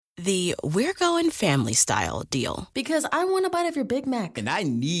The We're Going Family Style deal. Because I want a bite of your Big Mac. And I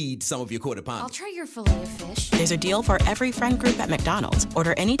need some of your Quarter Pounder. I'll try your Filet-O-Fish. There's a deal for every friend group at McDonald's.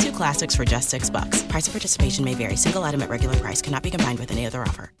 Order any 2 classics for just $6. Price of participation may vary. Single item at regular price cannot be combined with any other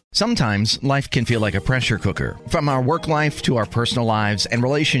offer. Sometimes life can feel like a pressure cooker. From our work life to our personal lives and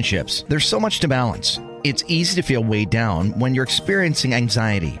relationships, there's so much to balance. It's easy to feel weighed down when you're experiencing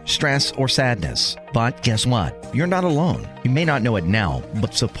anxiety, stress, or sadness. But guess what? You're not alone. You may not know it now,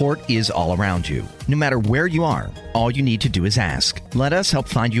 but support is all around you. No matter where you are, all you need to do is ask. Let us help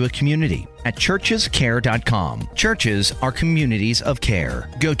find you a community at churchescare.com. Churches are communities of care.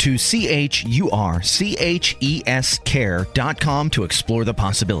 Go to CHURCHES care.com to explore the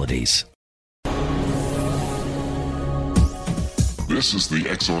possibilities. This is the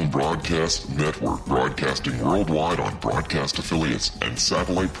X-Zone Broadcast Network, broadcasting worldwide on broadcast affiliates and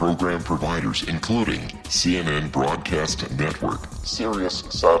satellite program providers, including CNN Broadcast Network, Sirius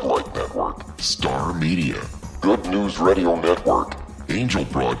Satellite Network, Star Media, Good News Radio Network, Angel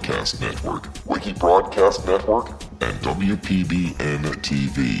Broadcast Network, Wiki Broadcast Network, and WPBN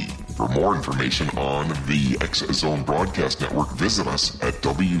TV. For more information on the X-Zone Broadcast Network, visit us at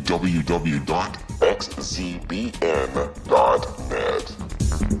www.xzbn.net.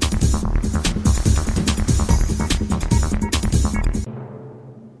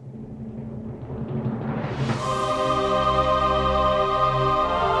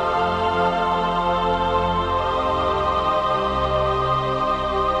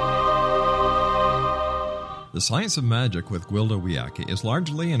 The Science of Magic with Gwilda Wiyaka is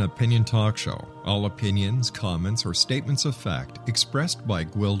largely an opinion talk show. All opinions, comments, or statements of fact expressed by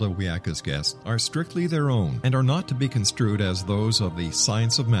Gwilda Wiyaka's guests are strictly their own and are not to be construed as those of the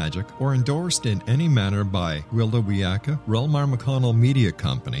Science of Magic or endorsed in any manner by Gwilda Wiyaka, Relmar McConnell Media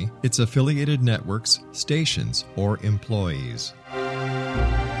Company, its affiliated networks, stations, or employees.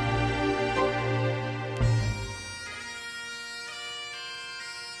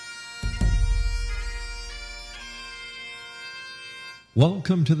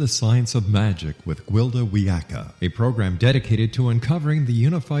 Welcome to the Science of Magic with Gwilda Wiyaka, a program dedicated to uncovering the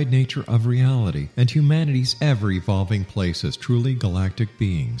unified nature of reality and humanity's ever-evolving place as truly galactic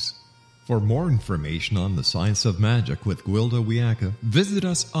beings. For more information on the Science of Magic with Gwilda Wiyaka, visit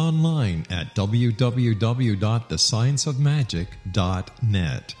us online at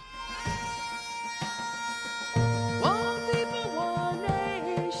www.thescienceofmagic.net.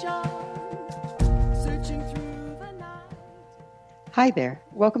 Hi there.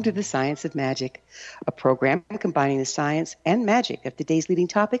 Welcome to the Science of Magic, a program combining the science and magic of today's leading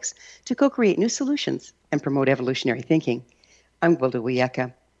topics to co-create new solutions and promote evolutionary thinking. I'm Gwilda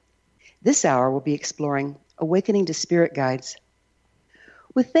Wiyaka. This hour we'll be exploring awakening to spirit guides.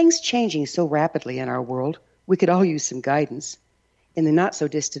 With things changing so rapidly in our world, we could all use some guidance. In the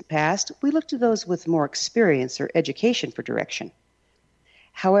not-so-distant past, we looked to those with more experience or education for direction.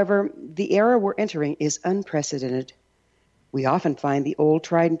 However, the era we're entering is unprecedented. We often find the old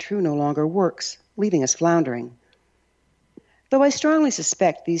tried and true no longer works, leaving us floundering. Though I strongly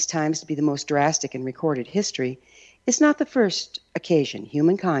suspect these times to be the most drastic in recorded history, it's not the first occasion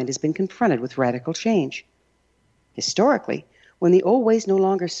humankind has been confronted with radical change. Historically, when the old ways no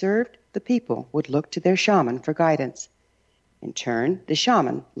longer served, the people would look to their shaman for guidance. In turn, the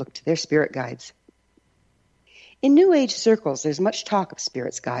shaman looked to their spirit guides. In New Age circles, there's much talk of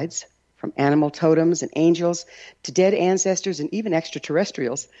spirits guides. From animal totems and angels to dead ancestors and even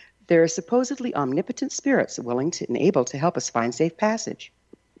extraterrestrials, there are supposedly omnipotent spirits willing to and able to help us find safe passage.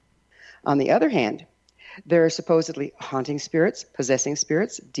 On the other hand, there are supposedly haunting spirits, possessing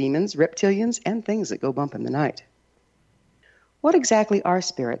spirits, demons, reptilians, and things that go bump in the night. What exactly are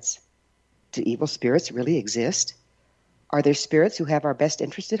spirits? Do evil spirits really exist? Are there spirits who have our best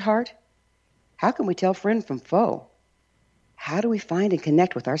interest at heart? How can we tell friend from foe? How do we find and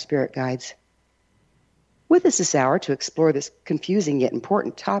connect with our spirit guides? With us this hour to explore this confusing yet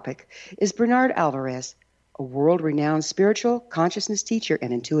important topic is Bernard Alvarez, a world-renowned spiritual consciousness teacher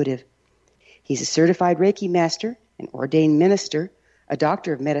and intuitive. He's a certified Reiki Master, an ordained minister, a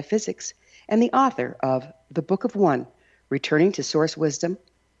Doctor of Metaphysics, and the author of The Book of One, Returning to Source Wisdom.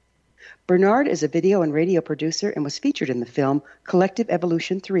 Bernard is a video and radio producer and was featured in the film Collective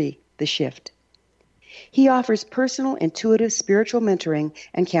Evolution 3, The Shift. He offers personal, intuitive, spiritual mentoring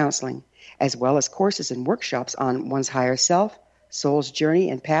and counseling, as well as courses and workshops on one's higher self, soul's journey,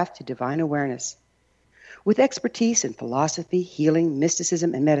 and path to divine awareness. With expertise in philosophy, healing,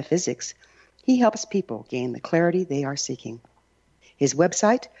 mysticism, and metaphysics, he helps people gain the clarity they are seeking. His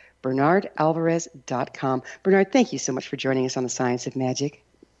website, bernardalvarez.com. Bernard, thank you so much for joining us on the Science of Magic.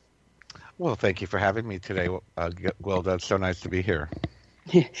 Well, thank you for having me today, Gwilda. It's so nice to be here.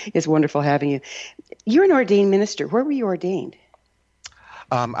 It's wonderful having you. You're an ordained minister. Where were you ordained?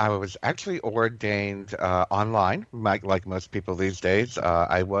 I was actually ordained online, like most people these days.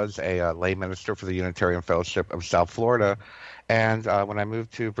 I was a lay minister for the Unitarian Fellowship of South Florida, and when I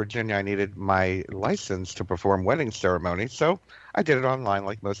moved to Virginia, I needed my license to perform wedding ceremonies, so I did it online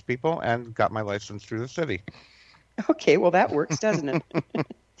like most people and got my license through the city. Okay, well that works, doesn't it?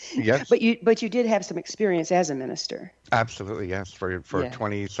 Yes. But you did have some experience as a minister. Absolutely, yes, for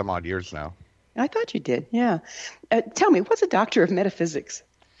 20 some odd years now. I thought you did, yeah. Tell me, what's a Doctor of Metaphysics?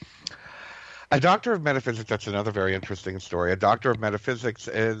 A Doctor of Metaphysics, that's another very interesting story. A Doctor of Metaphysics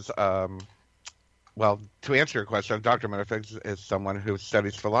is, well, to answer your question, a Doctor of Metaphysics is someone who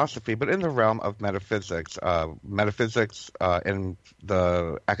studies philosophy, but in the realm of metaphysics. Metaphysics in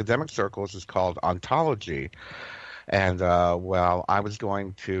the academic circles is called ontology. And while I was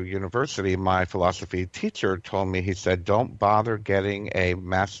going to university, my philosophy teacher told me, he said, don't bother getting a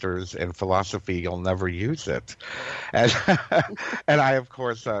master's in philosophy. You'll never use it. And, and I, of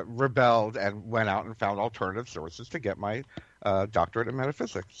course, rebelled and went out and found alternative sources to get my doctorate in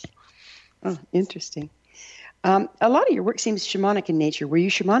metaphysics. Oh, interesting. A lot of your work seems shamanic in nature. Were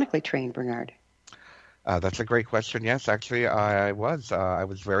you shamanically trained, Bernard? That's a great question. Yes, actually, I was. I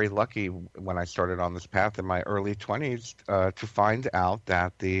was very lucky when I started on this path in my early 20s to find out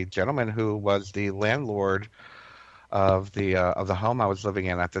that the gentleman who was the landlord of the home I was living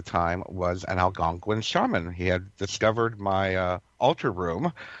in at the time was an Algonquin shaman. He had discovered my altar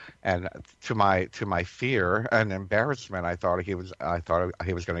room, and to my fear and embarrassment, I thought he was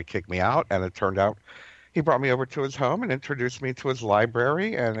going to kick me out, and it turned out he brought me over to his home and introduced me to his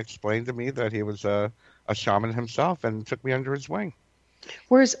library and explained to me that he was a shaman himself and took me under his wing.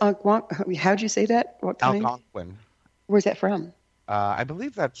 Where's Algonquin? How'd you say that? What kind? Algonquin. Where's that from? I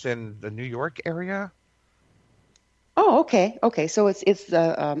believe that's in the New York area. Oh, okay. Okay, so it's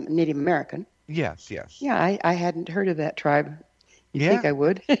Native American. Yes. Yeah, I hadn't heard of that tribe. You Yeah. think I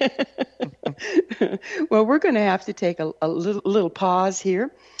would? Well, we're going to have to take a little pause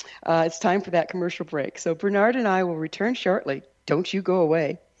here. It's time for that commercial break. So Bernard and I will return shortly. Don't you go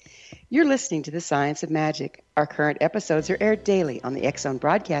away. You're listening to The Science of Magic. Our current episodes are aired daily on the X-Zone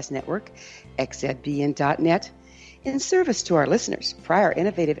Broadcast Network, xzbn.net. In service to our listeners, prior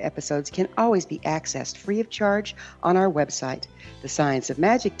innovative episodes can always be accessed free of charge on our website,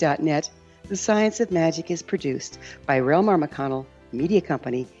 thescienceofmagic.net. The Science of Magic is produced by Relmar McConnell Media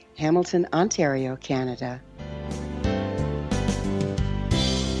Company, Hamilton, Ontario, Canada.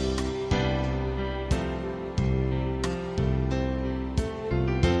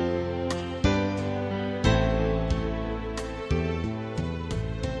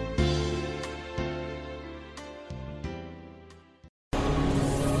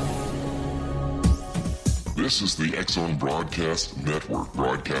 This is the X-Zone Broadcast Network,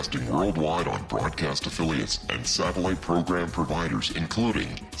 broadcasting worldwide on broadcast affiliates and satellite program providers, including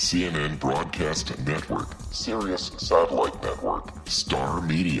CNN Broadcast Network, Sirius Satellite Network, Star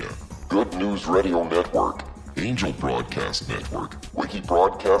Media, Good News Radio Network, Angel Broadcast Network, Wiki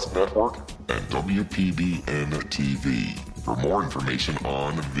Broadcast Network, and WPBN TV. For more information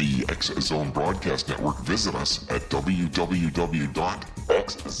on the X-Zone Broadcast Network, visit us at www.xzbn.net.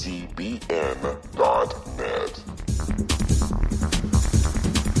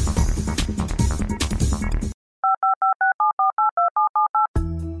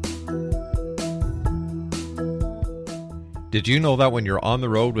 Did you know that when you're on the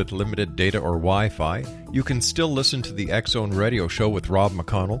road with limited data or Wi-Fi, you can still listen to the X-Zone Radio Show with Rob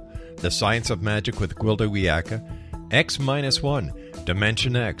McConnell, The Science of Magic with Gwilda Wiyaka, X-1,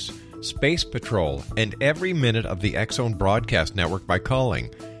 Dimension X, Space Patrol, and every minute of the X-Zone Broadcast Network by calling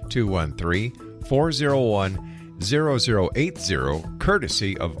 213-401-0080,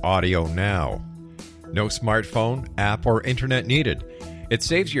 courtesy of Audio Now. No smartphone, app, or internet needed. It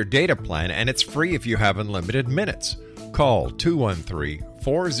saves your data plan, and it's free if you have unlimited minutes. Call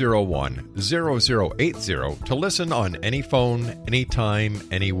 213-401-0080 to listen on any phone, anytime,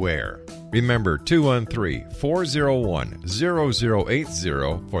 anywhere. Remember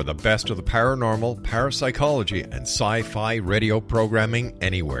 213-401-0080 for the best of the paranormal, parapsychology, and sci-fi radio programming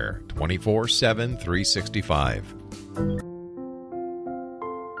anywhere, 24/7, 365.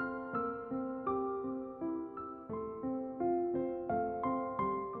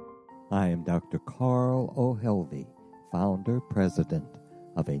 I am Dr. Carl O'Helvey, founder, president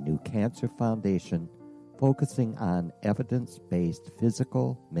of a new cancer foundation focusing on evidence-based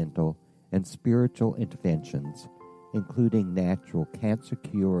physical, mental, and spiritual interventions, including natural cancer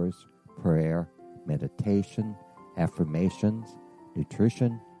cures, prayer, meditation, affirmations,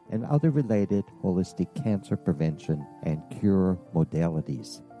 nutrition, and other related holistic cancer prevention and cure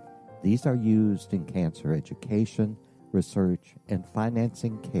modalities. These are used in cancer education, research, and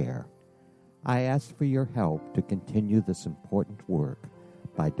financing care. I ask for your help to continue this important work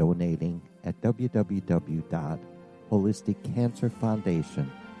by donating at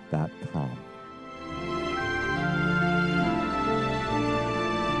www.holisticcancerfoundation.com.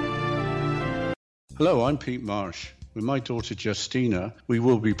 Hello, I'm Pete Marsh. With my daughter Justina, we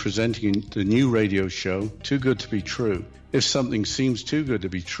will be presenting the new radio show, Too Good to Be True. If something seems too good to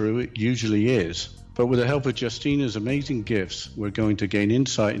be true, it usually is. But with the help of Justina's amazing gifts, we're going to gain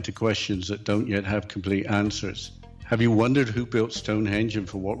insight into questions that don't yet have complete answers. Have you wondered who built Stonehenge and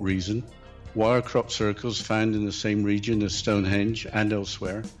for what reason? Why are crop circles found in the same region as Stonehenge and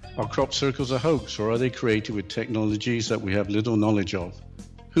elsewhere? Are crop circles a hoax, or are they created with technologies that we have little knowledge of?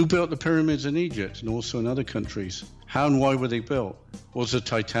 Who built the pyramids in Egypt and also in other countries? How and why were they built? Was the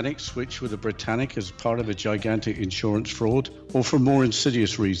Titanic switched with the Britannic as part of a gigantic insurance fraud, or for more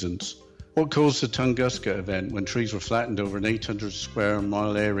insidious reasons? What caused the Tunguska event when trees were flattened over an 800 square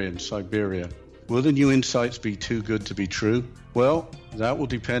mile area in Siberia? Will the new insights be too good to be true? Well, that will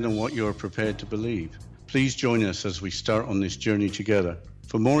depend on what you are prepared to believe. Please join us as we start on this journey together.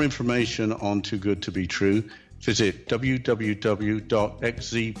 For more information on Too Good to Be True, visit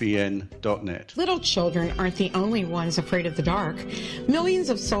www.xzbn.net. Little children aren't the only ones afraid of the dark. Millions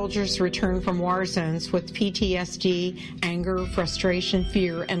of soldiers return from war zones with PTSD, anger, frustration,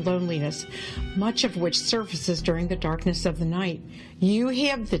 fear, and loneliness, much of which surfaces during the darkness of the night. You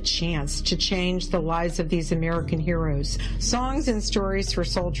have the chance to change the lives of these American heroes. Songs and Stories for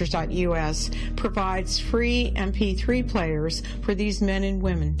Soldiers.us provides free MP3 players for these men and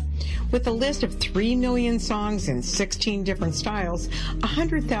women. With a list of 3 million songs in 16 different styles,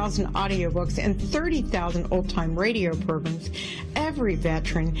 100,000 audiobooks, and 30,000 old-time radio programs, every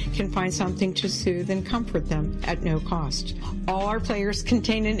veteran can find something to soothe and comfort them at no cost. All our players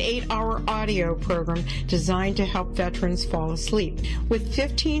contain an 8-hour audio program designed to help veterans fall asleep. With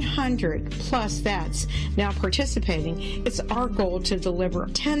 1,500 plus vets now participating, it's our goal to deliver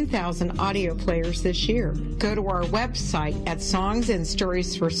 10,000 audio players this year. Go to our website at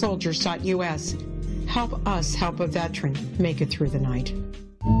songsandstoriesforsoldiers.us. Help us help a veteran make it through the night.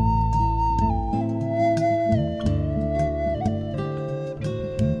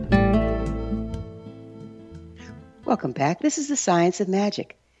 Welcome back. This is the Science of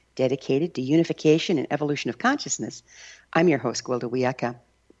Magic, dedicated to unification and evolution of consciousness. I'm your host, Gwilda Wiyaka.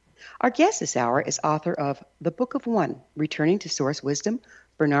 Our guest this hour is author of The Book of One, Returning to Source Wisdom,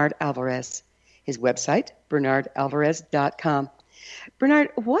 Bernard Alvarez. His website, bernardalvarez.com.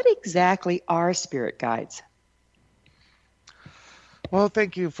 Bernard, what exactly are spirit guides? Well,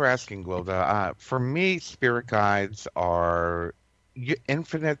 thank you for asking, Gwilda. For me, spirit guides are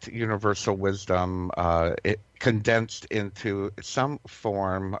infinite universal wisdom condensed into some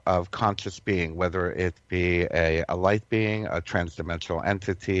form of conscious being, whether it be a light being, a transdimensional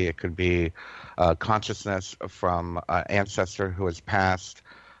entity. It could be consciousness from an ancestor who has passed.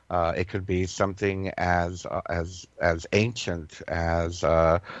 It could be something as ancient as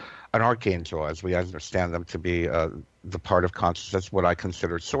an archangel, as we understand them to be the part of consciousness, what I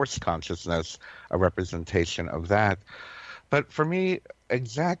consider source consciousness, a representation of that. But for me,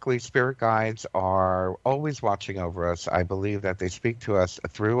 exactly, spirit guides are always watching over us. I believe that they speak to us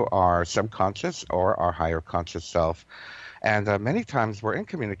through our subconscious or our higher conscious self. And many times we're in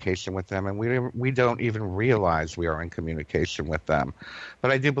communication with them, and we don't even realize we are in communication with them.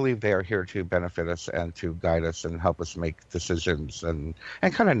 But I do believe they are here to benefit us and to guide us and help us make decisions and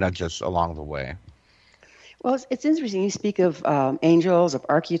kind of nudge us along the way. Well, it's interesting. You speak of angels, of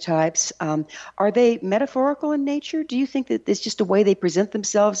archetypes. Are they metaphorical in nature? Do you think that it's just a way they present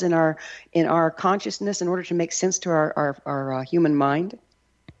themselves in our consciousness in order to make sense to our human mind?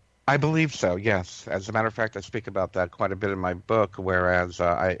 I believe so, yes. As a matter of fact, I speak about that quite a bit in my book, whereas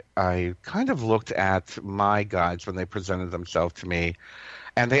I kind of looked at my guides when they presented themselves to me,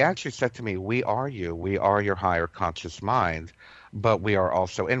 and they actually said to me, we are you. We are your higher conscious mind. But we are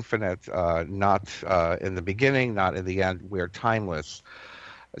also infinite, not in the beginning, not in the end. We are timeless.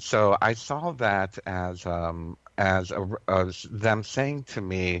 So I saw that as them saying to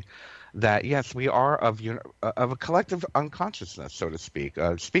me that, yes, we are of a collective unconsciousness, so to speak,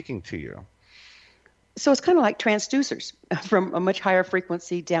 speaking to you. So it's kind of like transducers from a much higher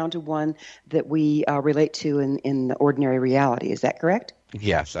frequency down to one that we relate to in the ordinary reality. Is that correct?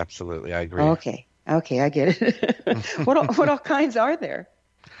 Yes, absolutely. I agree. Okay, I get it. What all kinds are there?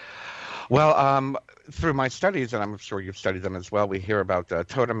 Well, through my studies, and I'm sure you've studied them as well, we hear about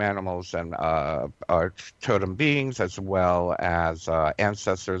totem animals and our totem beings, as well as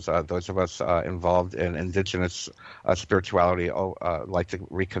ancestors. Those of us involved in indigenous spirituality like to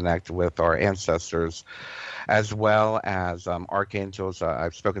reconnect with our ancestors, as well as archangels.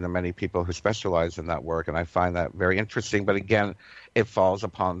 I've spoken to many people who specialize in that work, and I find that very interesting. But again, it falls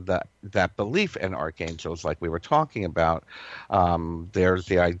upon that belief in archangels like we were talking about. There's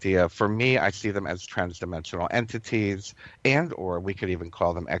the idea, for me, I see them as transdimensional entities, and or we could even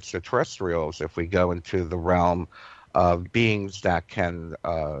call them extraterrestrials if we go into the realm of beings that can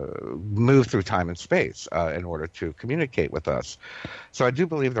move through time and space in order to communicate with us. So I do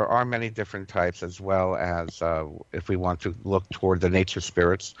believe there are many different types, as well as if we want to look toward the nature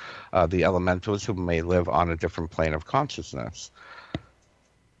spirits, the elementals who may live on a different plane of consciousness.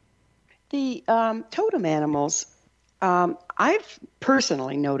 The totem animals, I've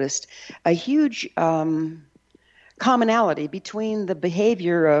personally noticed a huge commonality between the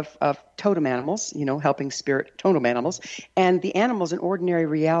behavior of totem animals, helping spirit totem animals, and the animals in ordinary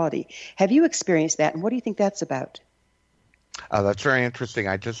reality. Have you experienced that, and what do you think that's about? That's very interesting.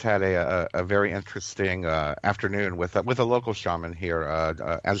 I just had a very interesting afternoon with a local shaman here.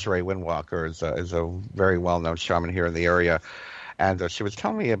 Azrae Windwalker is a very well-known shaman here in the area. And she was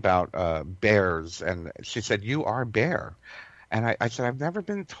telling me about bears, and she said, "You are bear." And I said, "I've never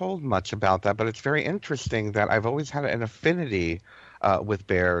been told much about that, but it's very interesting that I've always had an affinity with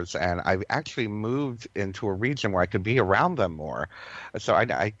bears, and I've actually moved into a region where I could be around them more." So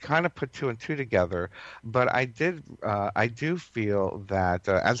I kind of put two and two together, but I do feel that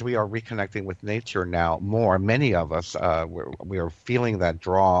as we are reconnecting with nature now more, many of us, we are feeling that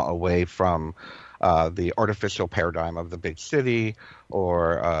draw away from the artificial paradigm of the big city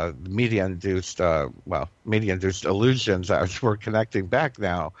or media-induced illusions as we're connecting back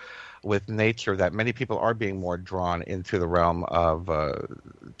now with nature, that many people are being more drawn into the realm of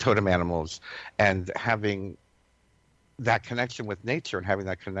totem animals, and having that connection with nature and having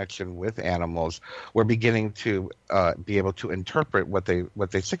that connection with animals, we're beginning to be able to interpret what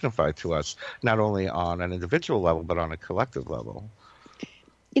they signify to us, not only on an individual level, but on a collective level.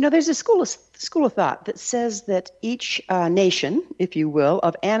 There's a school of thought that says that each nation, if you will,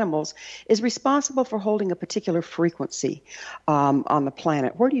 of animals is responsible for holding a particular frequency on the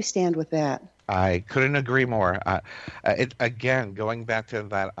planet. Where do you stand with that? I couldn't agree more. Again, going back to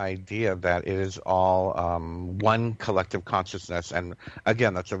that idea that it is all one collective consciousness, and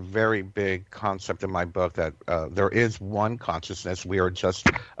again, that's a very big concept in my book, that there is one consciousness. We are just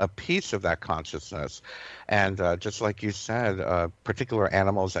a piece of that consciousness. And just like you said, particular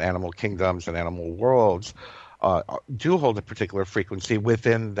animals, animal kingdoms, and animal worlds do hold a particular frequency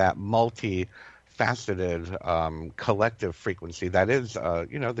within that faceted collective frequency that is the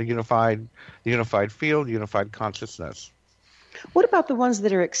unified field, unified consciousness. What about the ones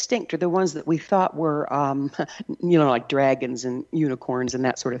that are extinct, or the ones that we thought were like dragons and unicorns and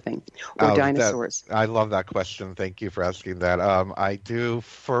that sort of thing, or dinosaurs? I love that question. Thank you for asking that. I do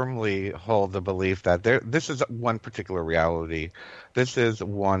firmly hold the belief that this is one particular reality. This is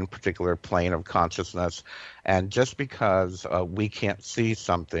one particular plane of consciousness. And just because we can't see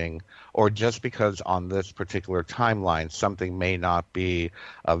something, or just because on this particular timeline something may not be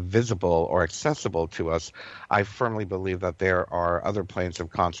visible or accessible to us, I firmly believe that there are other planes of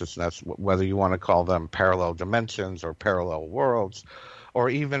consciousness, whether you want to call them parallel dimensions or parallel worlds, or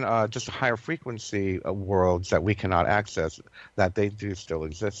even just higher frequency worlds that we cannot access, that they do still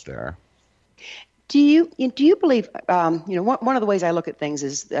exist there. Do you believe, one of the ways I look at things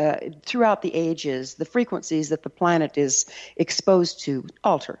is throughout the ages, the frequencies that the planet is exposed to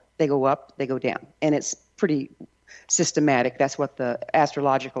alter. They go up, they go down, and it's pretty systematic. That's what the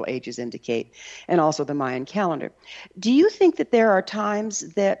astrological ages indicate, and also the Mayan calendar. Do you think that there are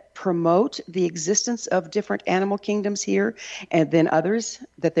times that promote the existence of different animal kingdoms here, and then others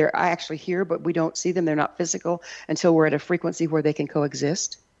that they're actually here, but we don't see them, they're not physical, until we're at a frequency where they can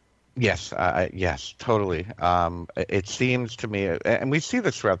coexist? Yes, yes, totally. It seems to me, and we see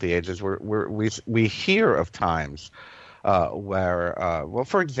this throughout the ages, we hear of times where,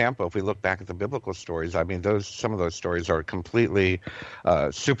 for example, if we look back at the biblical stories, I mean, some of those stories are completely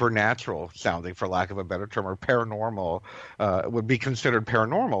supernatural sounding, for lack of a better term, or paranormal, would be considered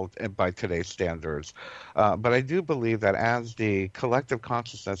paranormal by today's standards. But I do believe that as the collective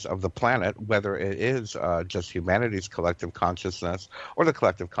consciousness of the planet, whether it is just humanity's collective consciousness or the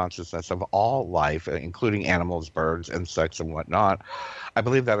collective consciousness of all life, including animals, birds, insects, and whatnot, I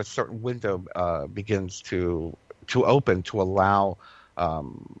believe that a certain window begins to open to allow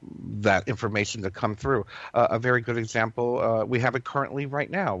that information to come through. A very good example, we have it currently right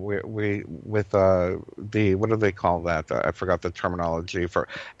now. We with the what do they call that? I forgot the terminology for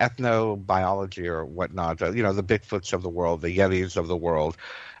ethnobiology or whatnot. The Bigfoots of the world, the Yetis of the world,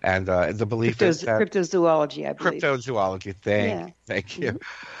 and the belief is that cryptozoology, I believe. Cryptozoology. Thank you.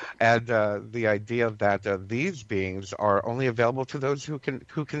 And the idea that these beings are only available to those who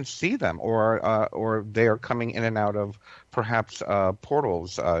can see them, or they are coming in and out of perhaps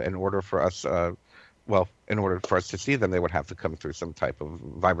portals. In order for us to see them, they would have to come through some type of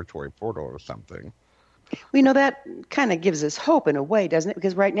vibratory portal or something. We know that kind of gives us hope in a way, doesn't it?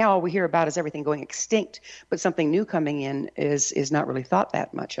 Because right now all we hear about is everything going extinct, but something new coming in is not really thought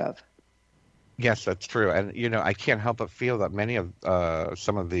that much of. Yes, that's true, and I can't help but feel that many of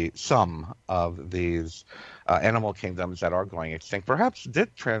some of these animal kingdoms that are going extinct perhaps did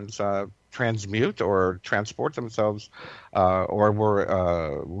transmute or transport themselves, or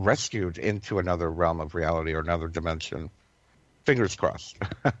were rescued into another realm of reality or another dimension. Fingers crossed.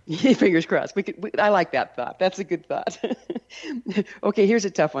 Fingers crossed. I like that thought. That's a good thought. Okay, here's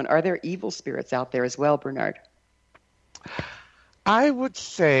a tough one. Are there evil spirits out there as well, Bernard? I would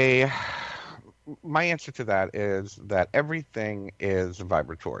say my answer to that is that everything is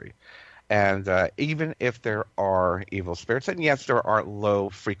vibratory. And even if there are evil spirits, and yes, there are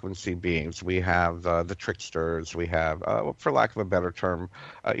low-frequency beings. We have the tricksters. We have, for lack of a better term,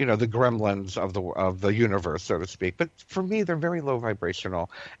 the gremlins of the universe, so to speak. But for me, they're very low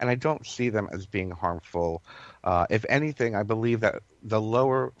vibrational, and I don't see them as being harmful. If anything, I believe that the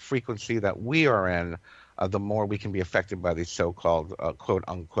lower frequency that we are in, the more we can be affected by these so-called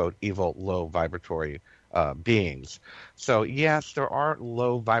quote-unquote evil low vibratory beings. So yes, there are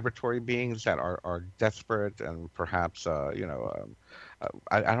low vibratory beings that are desperate and perhaps I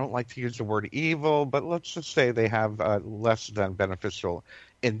don't like to use the word evil, but let's just say they have less than beneficial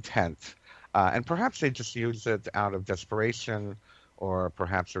intent, and perhaps they just use it out of desperation, or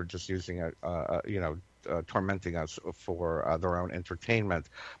perhaps they're just using it tormenting us for their own entertainment.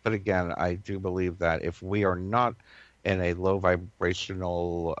 But again, I do believe that if we are not in a low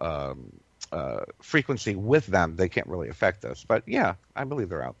vibrational frequency with them, they can't really affect us. But yeah, I believe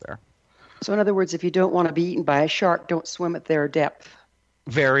they're out there. So in other words, if you don't want to be eaten by a shark, don't swim at their depth.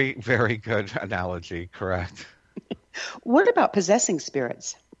 Very, very good analogy. Correct. What about possessing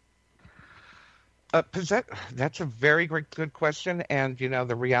spirits? That's a very good question. And,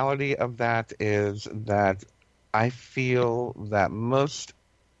 the reality of that is that I feel that most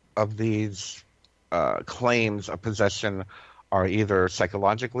of these claims of possession are either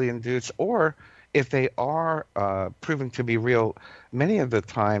psychologically induced, or if they are proven to be real, many of the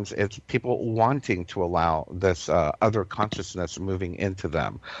times it's people wanting to allow this other consciousness moving into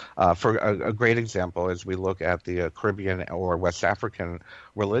them. For a great example is we look at the Caribbean or West African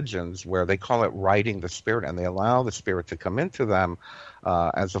religions, where they call it riding the spirit, and they allow the spirit to come into them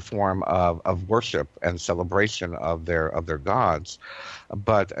as a form of worship and celebration of their gods.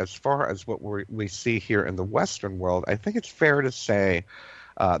 But as far as what we see here in the Western world, I think it's fair to say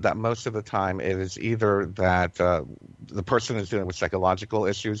that most of the time it is either that the person is dealing with psychological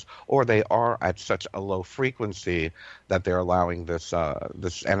issues, or they are at such a low frequency that they're allowing this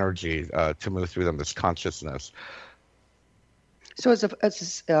energy to move through them, this consciousness. So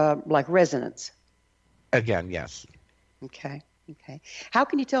it's like resonance. Again, yes. Okay. How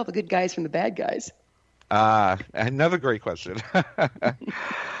can you tell the good guys from the bad guys? Another great question.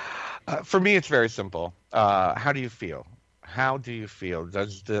 For me, it's very simple. How do you feel? How do you feel?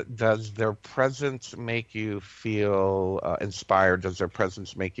 Does their presence make you feel inspired? Does their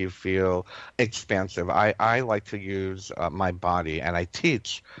presence make you feel expansive? I like to use my body, and I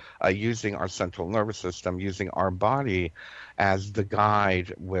teach using our central nervous system, using our body as the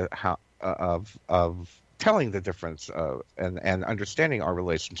guide with of telling the difference and understanding our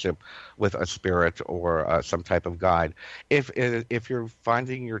relationship with a spirit or some type of guide. If you're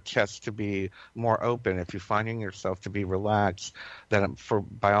finding your chest to be more open, if you're finding yourself to be relaxed, then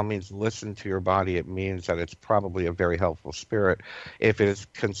by all means listen to your body. It means that it's probably a very helpful spirit. If it is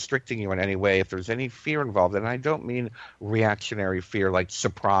constricting you in any way, if there's any fear involved, and I don't mean reactionary fear like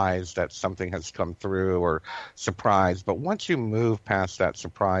surprise that something has come through, or surprise, but once you move past that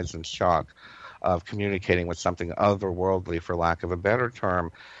surprise and shock of communicating with something otherworldly, for lack of a better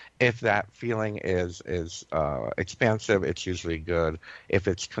term, if that feeling is expansive, it's usually good. If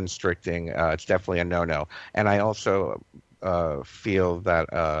it's constricting, it's definitely a no-no. And I also feel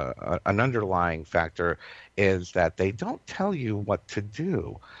that an underlying factor is that they don't tell you what to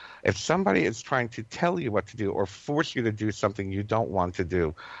do. If somebody is trying to tell you what to do or force you to do something you don't want to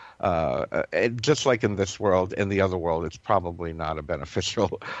do, just like in this world, in the other world, it's probably not a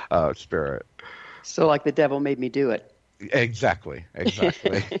beneficial spirit. So like the devil made me do it. Exactly.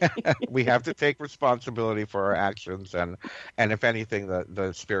 We have to take responsibility for our actions, and if anything,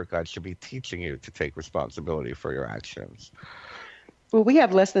 the spirit guide should be teaching you to take responsibility for your actions. Well, we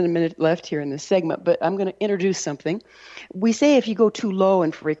have less than a minute left here in this segment, but I'm going to introduce something. We say if you go too low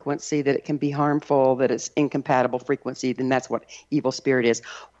in frequency that it can be harmful, that it's incompatible frequency, then that's what evil spirit is.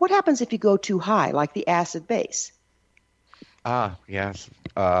 What happens if you go too high, like the acid base? Yes.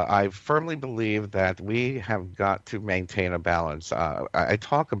 I firmly believe that we have got to maintain a balance. I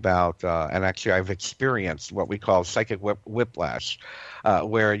talk about, and actually I've experienced what we call psychic whiplash,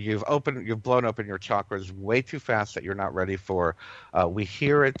 where you've blown open your chakras way too fast that you're not ready for. We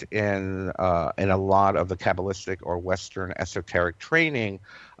hear it in a lot of the Kabbalistic or Western esoteric training,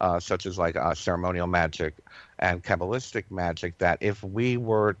 such as like ceremonial magic and Kabbalistic magic, that if we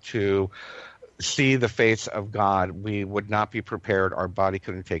were to see the face of God, we would not be prepared. Our body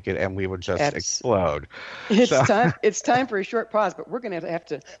couldn't take it, and we would just explode. It's time for a short pause, but we're going to have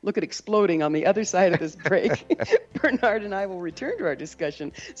to look at exploding on the other side of this break. Bernard and I will return to our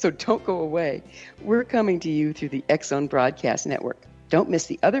discussion, so don't go away. We're coming to you through the X-Zone Broadcast Network. Don't miss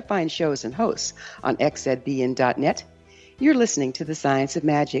the other fine shows and hosts on xzbn.net. You're listening to The Science of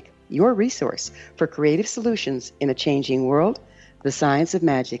Magic, your resource for creative solutions in a changing world,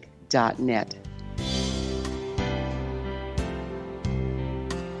 thescienceofmagic.net.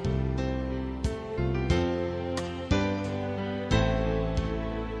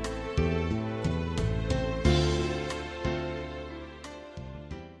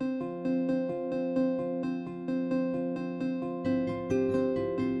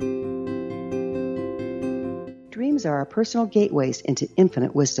 Dreams are our personal gateways into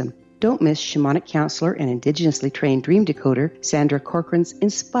infinite wisdom. Don't miss shamanic counselor and indigenously trained dream decoder Sandra Corcoran's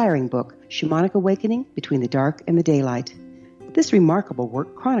inspiring book, Shamanic Awakening Between the Dark and the Daylight. This remarkable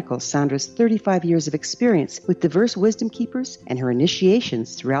work chronicles Sandra's 35 years of experience with diverse wisdom keepers and her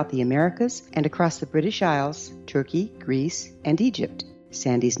initiations throughout the Americas and across the British Isles, Turkey, Greece, and Egypt.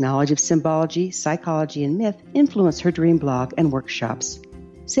 Sandy's knowledge of symbology, psychology, and myth influenced her dream blog and workshops.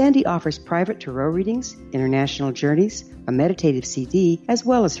 Sandy offers private tarot readings, international journeys, a meditative CD, as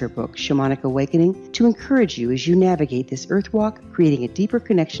well as her book, Shamanic Awakening, to encourage you as you navigate this earth walk, creating a deeper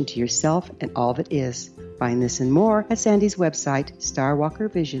connection to yourself and all that is. Find this and more at Sandy's website,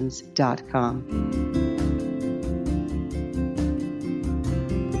 starwalkervisions.com.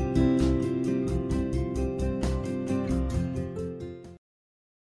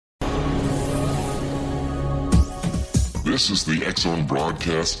 This is the X-Zone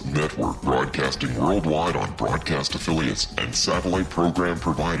Broadcast Network, broadcasting worldwide on broadcast affiliates and satellite program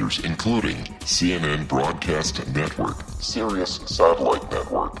providers, including CNN Broadcast Network, Sirius Satellite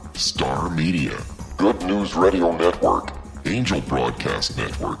Network, Star Media, Good News Radio Network, Angel Broadcast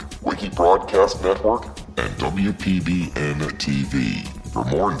Network, Wiki Broadcast Network, and WPBN TV. For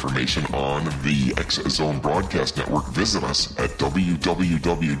more information on the X-Zone Broadcast Network, visit us at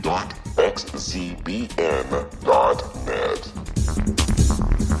www.xzbn.net.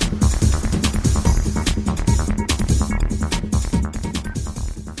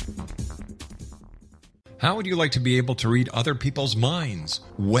 How would you like to be able to read other people's minds?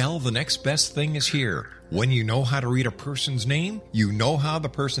 Well, the next best thing is here. When you know how to read a person's name, you know how the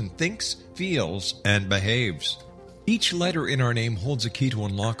person thinks, feels, and behaves. Each letter in our name holds a key to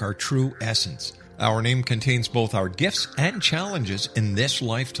unlock our true essence. Our name contains both our gifts and challenges in this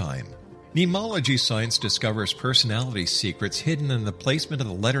lifetime. Nemology science discovers personality secrets hidden in the placement of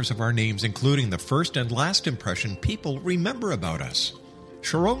the letters of our names, including the first and last impression people remember about us.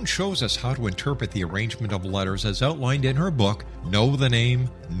 Sharon shows us how to interpret the arrangement of letters as outlined in her book, Know the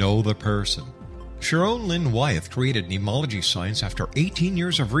Name, Know the Person. Sharon Lynn Wyeth created Nemology science after 18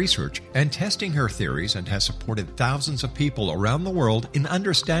 years of research and testing her theories, and has supported thousands of people around the world in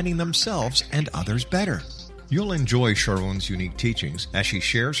understanding themselves and others better. You'll enjoy Sharon's unique teachings as she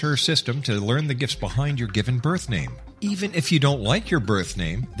shares her system to learn the gifts behind your given birth name. Even if you don't like your birth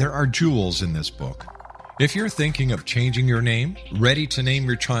name, there are jewels in this book. If you're thinking of changing your name, ready to name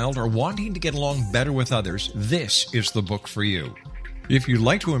your child, or wanting to get along better with others, this is the book for you. If you'd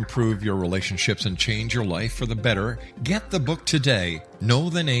like to improve your relationships and change your life for the better, get the book today, Know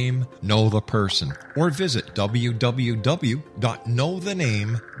the Name, Know the Person, or visit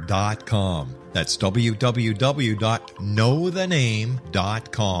www.knowthename.com. That's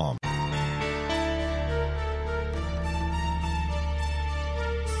www.knowthename.com.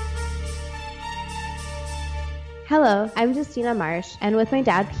 Hello, I'm Justina Marsh, and with my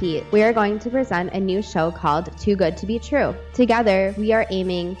dad Pete, we are going to present a new show called Too Good to Be True. Together, we are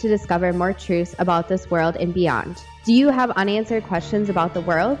aiming to discover more truths about this world and beyond. Do you have unanswered questions about the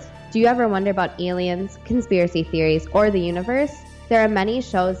world? Do you ever wonder about aliens, conspiracy theories, or the universe? There are many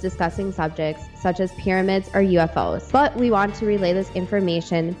shows discussing subjects such as pyramids or UFOs, but we want to relay this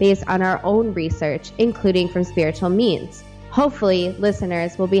information based on our own research, including from spiritual means. Hopefully,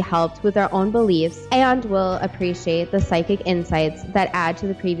 listeners will be helped with their own beliefs and will appreciate the psychic insights that add to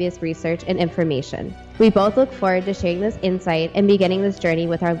the previous research and information. We both look forward to sharing this insight and beginning this journey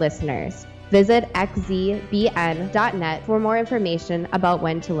with our listeners. Visit xzbn.net for more information about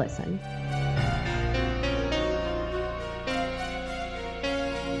when to listen.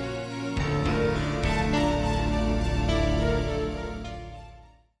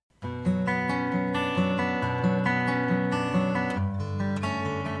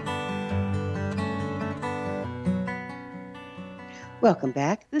 Welcome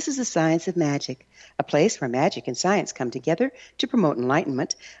back. This is the Science of Magic, a place where magic and science come together to promote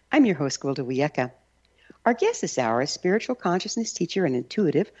enlightenment. I'm your host, Gwilda Wiyaka. Our guest this hour is spiritual consciousness teacher and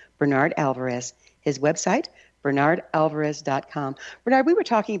intuitive Bernard Alvarez. His website, bernardalvarez.com. Bernard, we were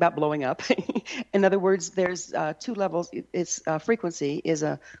talking about blowing up. In other words, there's two levels. Its frequency is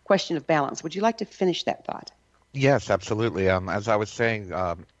a question of balance. Would you like to finish that thought? Yes, absolutely. As I was saying,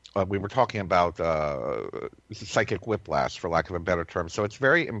 we were talking about psychic whiplash, for lack of a better term. So it's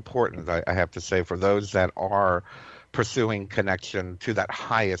very important, I have to say, for those that are pursuing connection to that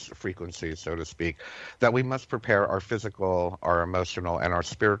highest frequency, so to speak, that we must prepare our physical, our emotional, and our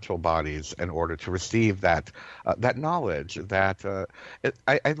spiritual bodies in order to receive that knowledge.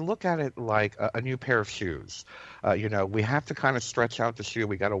 I look at it like a new pair of shoes. We have to kind of stretch out the shoe.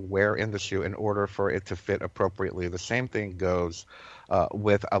 We got to wear in the shoe in order for it to fit appropriately. The same thing goes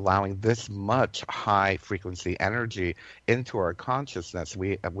with allowing this much high frequency energy into our consciousness.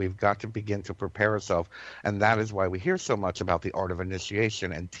 We've got to begin to prepare ourselves, and that is why we hear so much about the art of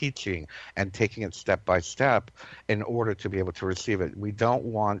initiation and teaching and taking it step by step in order to be able to receive it. We don't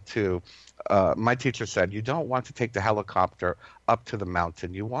want to, my teacher said, you don't want to take the helicopter up to the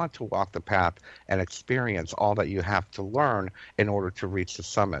mountain. You want to walk the path and experience all that you have to learn in order to reach the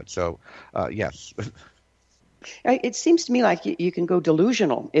summit. So, yes. It seems to me like you can go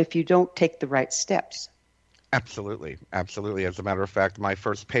delusional if you don't take the right steps. Absolutely. Absolutely. As a matter of fact, my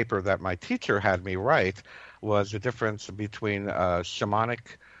first paper that my teacher had me write was the difference between shamanic,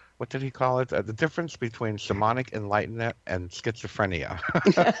 what did he call it? The difference between shamanic enlightenment and schizophrenia.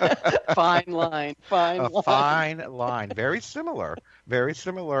 Fine line. Fine line. Very similar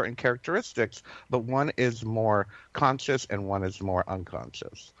in characteristics, but one is more conscious and one is more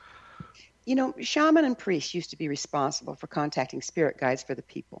unconscious. Shaman and priests used to be responsible for contacting spirit guides for the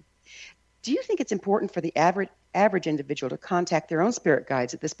people. Do you think it's important for the average individual to contact their own spirit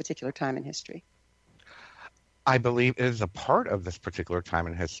guides at this particular time in history? I believe it is a part of this particular time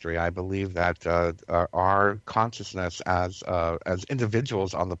in history. I believe that our consciousness as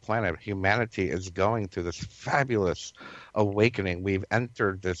individuals on the planet, humanity, is going through this fabulous awakening. We've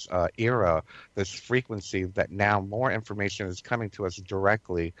entered this era, this frequency that now more information is coming to us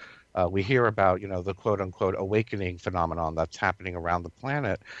directly. We hear about, the quote-unquote awakening phenomenon that's happening around the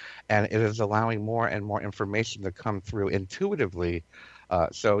planet, and it is allowing more and more information to come through intuitively.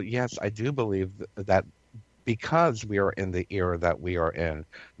 So, yes, I do believe that because we are in the era that we are in,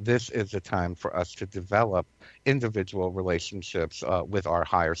 this is a time for us to develop individual relationships with our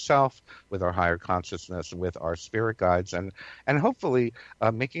higher self, with our higher consciousness, with our spirit guides, and hopefully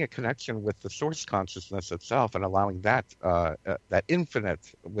making a connection with the source consciousness itself and allowing that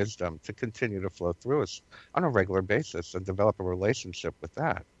infinite wisdom to continue to flow through us on a regular basis and develop a relationship with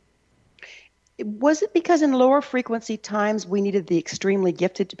that. Was it because in lower frequency times we needed the extremely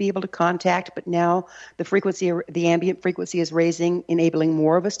gifted to be able to contact, but now the ambient frequency is raising, enabling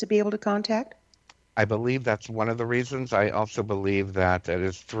more of us to be able to contact? I believe that's one of the reasons. I also believe that it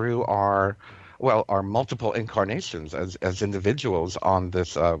is through our multiple incarnations as individuals on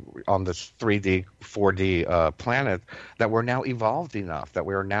this 3D, 4D planet that we're now evolved enough, that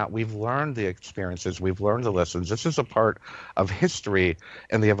we've learned the experiences, we've learned the lessons. This is a part of history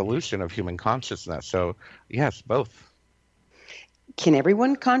and the evolution of human consciousness. So, yes, both. Can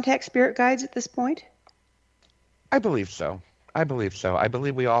everyone contact spirit guides at this point? I believe so. I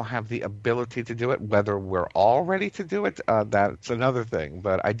believe we all have the ability to do it. Whether we're all ready to do it, that's another thing.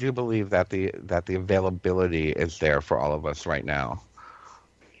 But I do believe that the availability is there for all of us right now.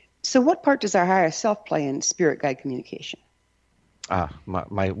 So what part does our higher self play in spirit guide communication?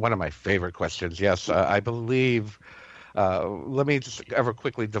 One of my favorite questions. Yes, I believe Let me just ever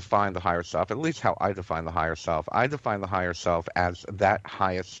quickly define the higher self, at least how I define the higher self. I define the higher self as that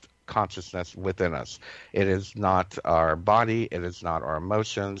highest consciousness within us. It is not our body. It is not our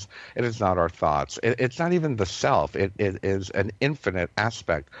emotions. It is not our thoughts. It's not even the self. It is an infinite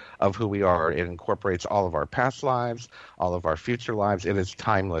aspect of who we are. It incorporates all of our past lives, all of our future lives. It is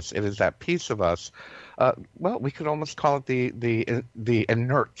timeless. It is that piece of us. Well, we could almost call it the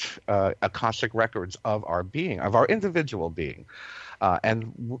inert Akashic records of our being, of our individual being.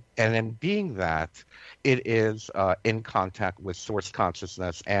 And in being that, it is in contact with source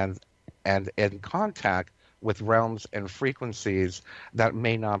consciousness and in contact with realms and frequencies that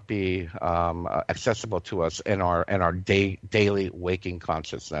may not be accessible to us in our daily waking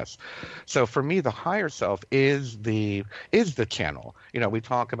consciousness. So for me, the higher self is the channel. We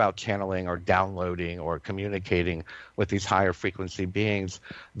talk about channeling or downloading or communicating with these higher frequency beings.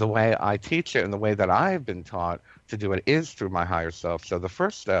 The way I teach it and the way that I've been taught to do it is through my higher self. So the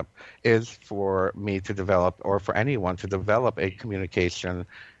first step is for me to develop, or for anyone to develop, a communication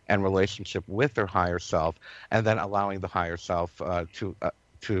and relationship with their higher self, and then allowing the higher self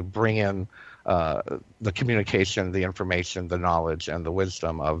to bring in the communication, the information, the knowledge, and the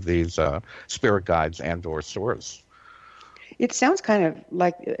wisdom of these spirit guides and or source. It sounds kind of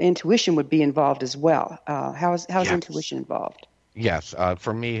like intuition would be involved as well. How's Yes. intuition involved? Yes,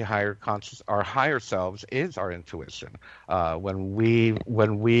 for me, our higher selves is our intuition. When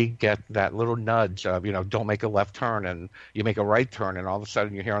we get that little nudge of, don't make a left turn, and you make a right turn, and all of a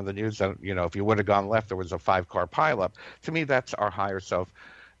sudden you hear on the news that, if you would have gone left, there was a 5-car pileup. To me, that's our higher self,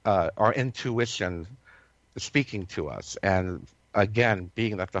 our intuition speaking to us. And again,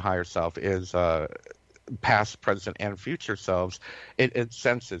 being that the higher self is past, present, and future selves, it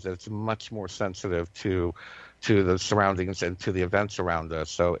senses. It's much more sensitive to the surroundings and to the events around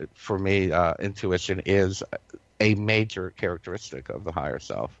us. So for me, intuition is a major characteristic of the higher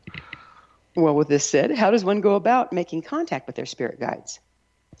self. Well, with this said, how does one go about making contact with their spirit guides?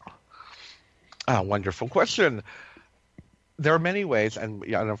 Wonderful question. There are many ways, and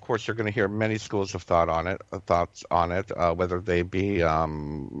of course you're going to hear many schools of thoughts on it, whether they be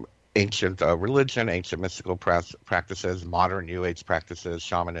ancient religion, ancient mystical practices, modern New Age practices,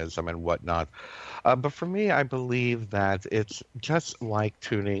 shamanism, and whatnot. But for me, I believe that it's just like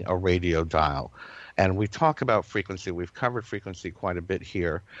tuning a radio dial. And we talk about frequency. We've covered frequency quite a bit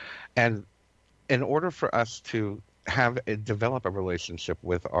here. And in order for us to develop a relationship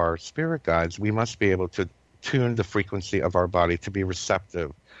with our spirit guides, we must be able to tune the frequency of our body to be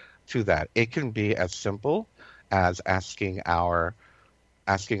receptive to that. It can be as simple as asking our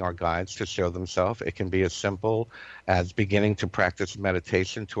guides to show themselves. It can be as simple as beginning to practice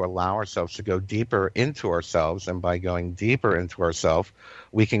meditation to allow ourselves to go deeper into ourselves. And by going deeper into ourselves,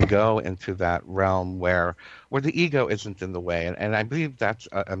 we can go into that realm where the ego isn't in the way. And I believe that's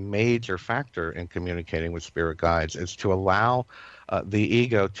a major factor in communicating with spirit guides, is to allow the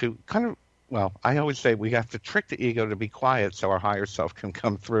ego to kind of, well, I always say we have to trick the ego to be quiet so our higher self can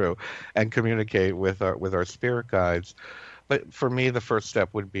come through and communicate with our spirit guides. But for me, the first step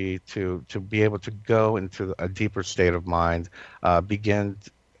would be to be able to go into a deeper state of mind, begin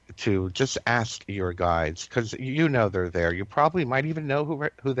to just ask your guides, because they're there. You probably might even know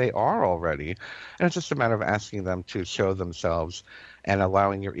who they are already. And it's just a matter of asking them to show themselves and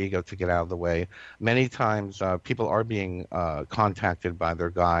allowing your ego to get out of the way. Many times people are being contacted by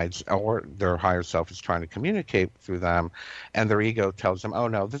their guides, or their higher self is trying to communicate through them, and their ego tells them, oh,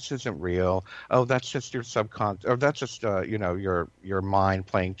 no, this isn't real. Oh, that's just your subconscious, or that's just, your mind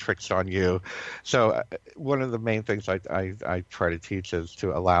playing tricks on you. So one of the main things I try to teach is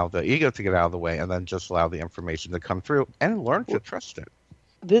to allow the ego to get out of the way, and then just allow the information to come through and learn to trust it.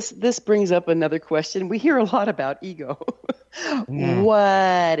 This brings up another question. We hear a lot about ego.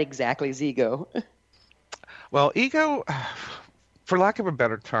 What exactly is ego? Well, ego, for lack of a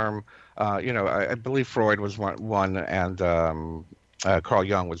better term, I believe Freud was one, and Carl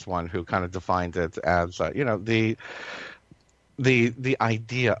Jung was one who kind of defined it as, the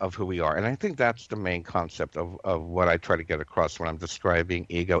idea of who we are. And I think that's the main concept of what I try to get across when I'm describing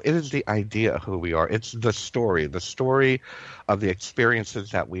ego. It is the idea of who we are. It's the story of the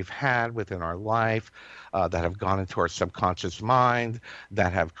experiences that we've had within our life, that have gone into our subconscious mind,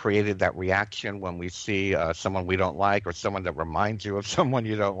 that have created that reaction when we see someone we don't like, or someone that reminds you of someone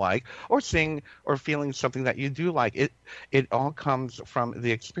you don't like, or seeing or feeling something that you do like. It all comes from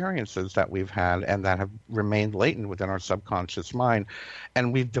the experiences that we've had and that have remained latent within our subconscious mind.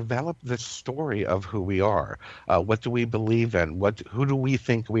 And we've developed this story of who we are. What do we believe in? Who do we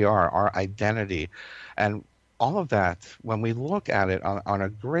think we are? Our identity. And all of that, when we look at it on a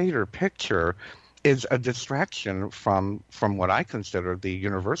greater picture, is a distraction from what I consider the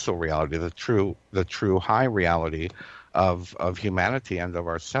universal reality, the true high reality of humanity and of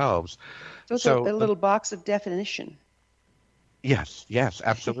ourselves. So a little box of definition. Yes,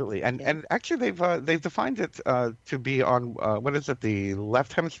 absolutely, and actually they've defined it to be on what is it, the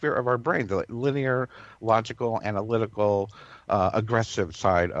left hemisphere of our brain, the linear, logical, analytical, aggressive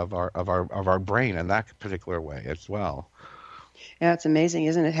side of our brain in that particular way as well. Yeah, it's amazing,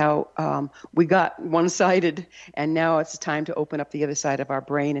 isn't it, how we got one-sided, and now it's time to open up the other side of our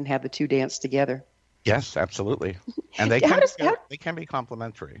brain and have the two dance together. Yes, absolutely, and they can be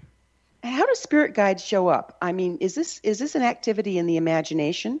complementary. How do spirit guides show up? I mean, is this an activity in the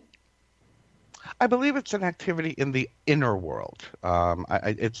imagination? I believe it's an activity in the inner world.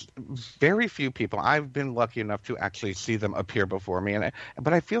 It's very few people. I've been lucky enough to actually see them appear before me,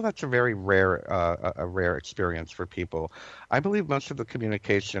 but I feel that's a very rare experience for people. I believe most of the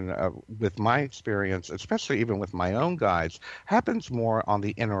communication with my experience, especially even with my own guides, happens more on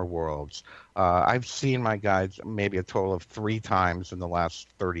the inner worlds. I've seen my guides maybe a total of 3 times in the last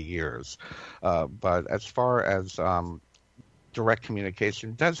 30 years. But as far as direct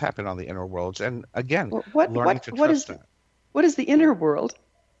communication does happen on the inner worlds, and again, learning to trust that. What is the inner world?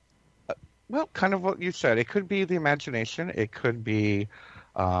 Well, kind of what you said. It could be the imagination. It could be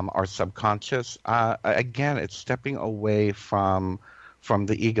our subconscious. Again, it's stepping away from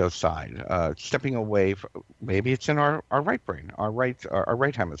the ego side, stepping away. Maybe it's in our right brain, our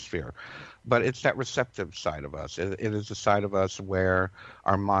right hemisphere. But it's that receptive side of us. It is the side of us where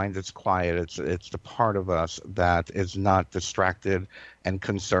our mind is quiet. It's the part of us that is not distracted and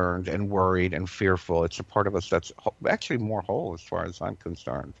concerned and worried and fearful. It's a part of us that's actually more whole as far as I'm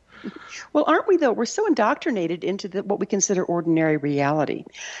concerned. Well, aren't we, though? We're so indoctrinated into what we consider ordinary reality.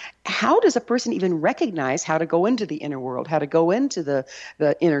 How does a person even recognize how to go into the inner world, how to go into the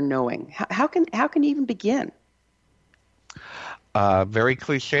inner knowing? How can you even begin? Very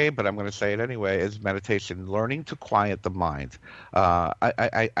cliche, but I'm going to say it anyway, is meditation, learning to quiet the mind.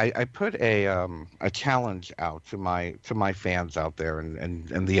 I put a challenge out to my fans out there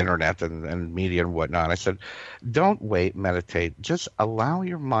and the internet and media and whatnot. I said, don't wait, meditate. Just allow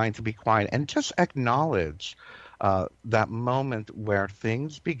your mind to be quiet and just acknowledge that moment where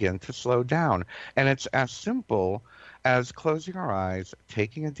things begin to slow down. And it's as simple as closing our eyes,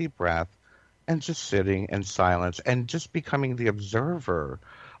 taking a deep breath, and just sitting in silence and just becoming the observer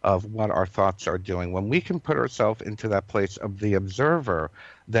of what our thoughts are doing. When we can put ourselves into that place of the observer,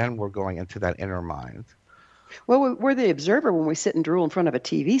 then we're going into that inner mind. Well, we're the observer when we sit and drool in front of a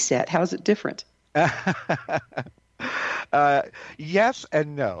TV set. How is it different? Yes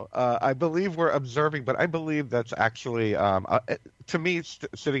and no. I believe we're observing, but I believe that's actually, to me,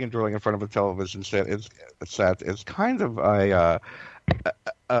 sitting and drooling in front of a television set is kind of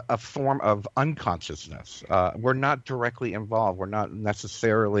a form of unconsciousness. We're not directly involved. We're not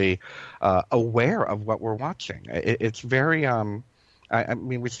necessarily aware of what we're watching. It's very, I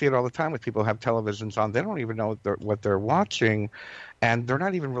mean, we see it all the time with people who have televisions on. They don't even know what they're watching, and they're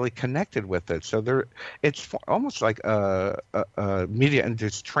not even really connected with it. So it's almost like a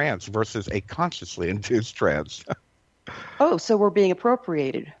media-induced trance versus a consciously induced trance. Oh, so we're being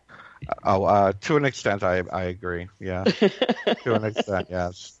appropriated. To an extent, I agree. Yeah, to an extent,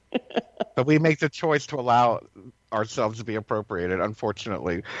 yes. But we make the choice to allow ourselves to be appropriated,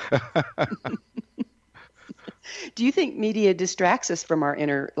 unfortunately. Do you think media distracts us from our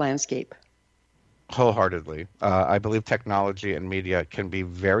inner landscape? Wholeheartedly. I believe technology and media can be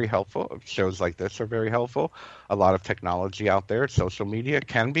very helpful. Shows like this are very helpful. A lot of technology out there, social media,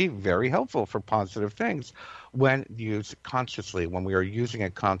 can be very helpful for positive things when used consciously, when we are using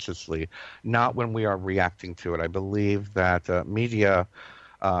it consciously, not when we are reacting to it. I believe that media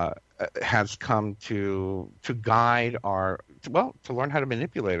has come to guide to learn how to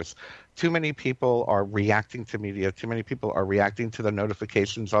manipulate us. Too many people are reacting to media. Too many people are reacting to the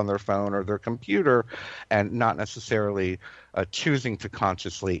notifications on their phone or their computer and not necessarily choosing to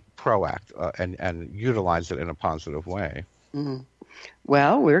consciously proact and utilize it in a positive way. Mm-hmm.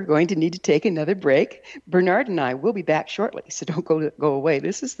 Well, we're going to need to take another break. Bernard and I will be back shortly, so don't go away.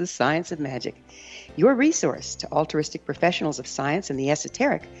 This is The Science of Magic, your resource to altruistic professionals of science and the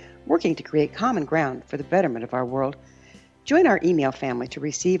esoteric working to create common ground for the betterment of our world. Join our email family to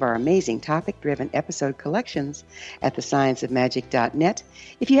receive our amazing topic-driven episode collections at thescienceofmagic.net.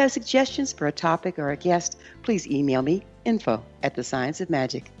 If you have suggestions for a topic or a guest, please email me,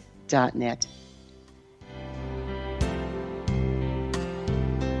 info@thescienceofmagic.net.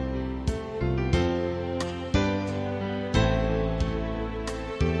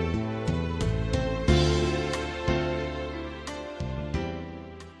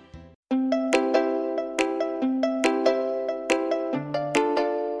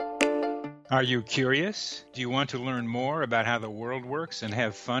 Are you curious? Do you want to learn more about how the world works and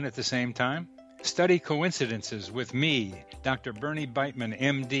have fun at the same time? Study coincidences with me, Dr. Bernie Beitman,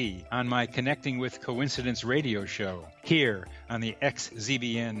 MD, on my Connecting with Coincidence radio show, here on the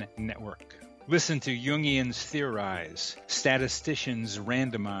XZBN network. Listen to Jungians theorize, statisticians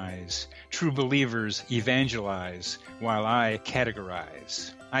randomize, true believers evangelize, while I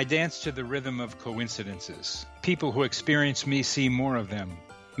categorize. I dance to the rhythm of coincidences. People who experience me see more of them.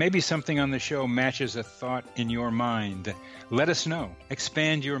 Maybe something on the show matches a thought in your mind. Let us know.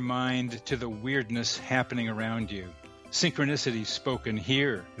 Expand your mind to the weirdness happening around you. Synchronicity spoken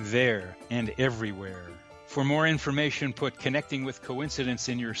here, there, and everywhere. For more information, put Connecting with Coincidence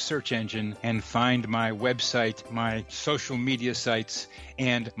in your search engine and find my website, my social media sites,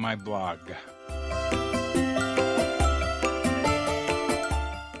 and my blog.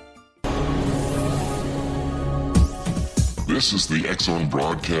 This is the X-Zone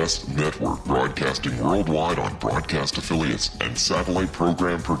Broadcast Network, broadcasting worldwide on broadcast affiliates and satellite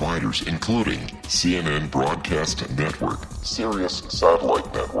program providers, including CNN Broadcast Network, Sirius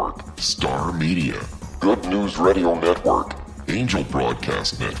Satellite Network, Star Media, Good News Radio Network, Angel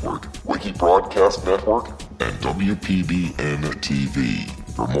Broadcast Network, Wiki Broadcast Network, and WPBN TV.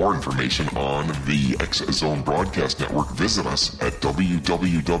 For more information on the X-Zone Broadcast Network, visit us at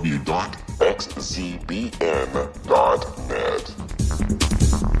www.xzbn.net.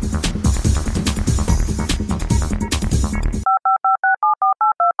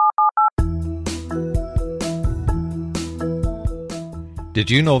 Did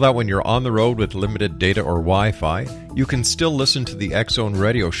you know that when you're on the road with limited data or Wi-Fi, you can still listen to the X-Zone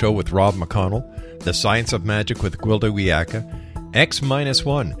Radio Show with Rob McConnell, The Science of Magic with Gwilda Wiyaka,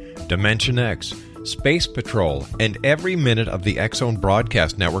 X-1, Dimension X, Space Patrol, and every minute of the X-Zone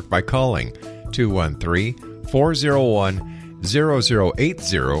Broadcast Network by calling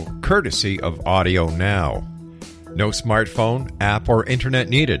 213-401-0080, courtesy of Audio Now. No smartphone, app, or internet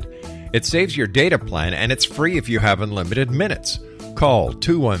needed. It saves your data plan, and it's free if you have unlimited minutes. Call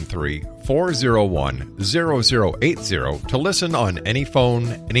 213-401-0080 to listen on any phone,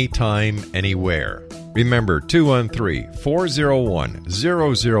 anytime, anywhere. Remember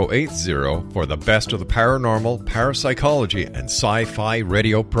 213-401-0080 for the best of the paranormal, parapsychology, and sci-fi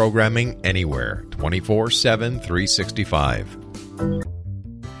radio programming anywhere, 24/7, 365.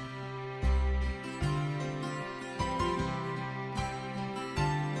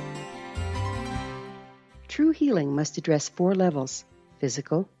 True healing must address 4 levels: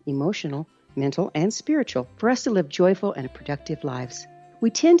 physical, emotional, mental, and spiritual, for us to live joyful and productive lives. We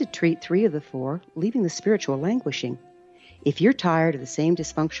tend to treat 3 of the 4, leaving the spiritual languishing. If you're tired of the same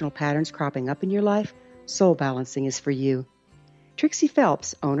dysfunctional patterns cropping up in your life, Soul Balancing is for you. Trixie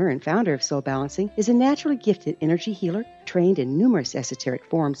Phelps, owner and founder of Soul Balancing, is a naturally gifted energy healer trained in numerous esoteric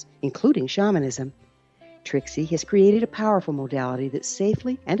forms, including shamanism. Trixie has created a powerful modality that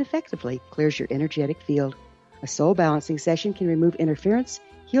safely and effectively clears your energetic field. A Soul Balancing session can remove interference,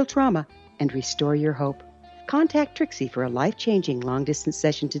 heal trauma, and restore your hope. Contact Trixie for a life-changing long-distance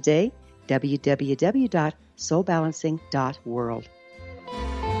session today, www.soulbalancing.world.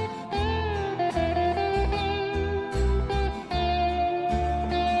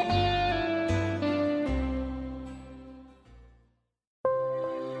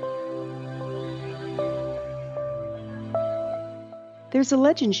 There's a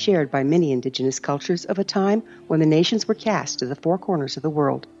legend shared by many indigenous cultures of a time when the nations were cast to the 4 corners of the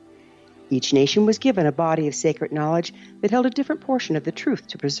world. Each nation was given a body of sacred knowledge that held a different portion of the truth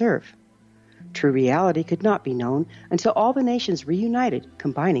to preserve. True reality could not be known until all the nations reunited,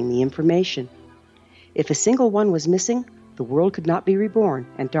 combining the information. If a single one was missing, the world could not be reborn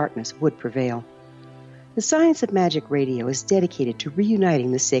and darkness would prevail. The Science of Magic Radio is dedicated to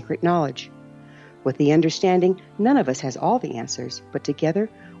reuniting the sacred knowledge. With the understanding, none of us has all the answers, but together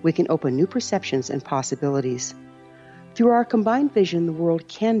we can open new perceptions and possibilities. Through our combined vision, the world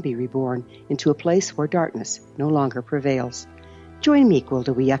can be reborn into a place where darkness no longer prevails. Join me,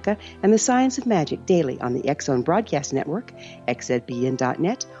 Gwilda Wiyaka, and the Science of Magic daily on the X-Zone Broadcast Network,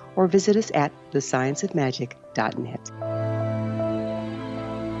 xzbn.net, or visit us at thescienceofmagic.net.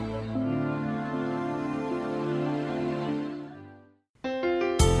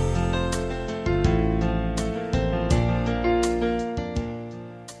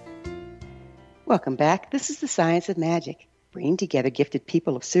 Welcome back. This is the Science of Magic, bringing together gifted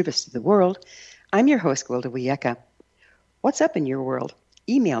people of service to the world. I'm your host, Gwilda Wiyaka. What's up in your world?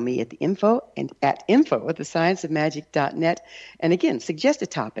 Email me at info@thescienceofmagic.net. And again, suggest a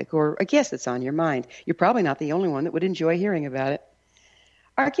topic or a guest that's on your mind. You're probably not the only one that would enjoy hearing about it.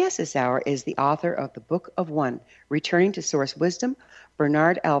 Our guest this hour is the author of The Book of One, Returning to Source Wisdom,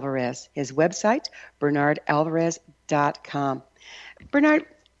 Bernard Alvarez. His website, bernardalvarez.com. Bernard,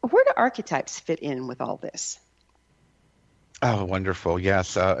 where do archetypes fit in with all this? Oh, wonderful.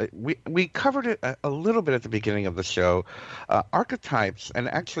 Yes. We covered it a little bit at the beginning of the show. Archetypes, and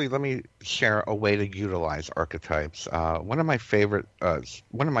actually let me share a way to utilize archetypes. One of my favorite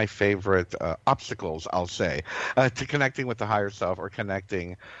obstacles, I'll say, to connecting with the higher self or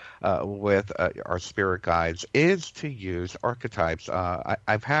connecting with our spirit guides is to use archetypes.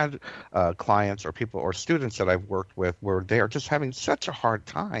 I've had clients or people or students that I've worked with where they are just having such a hard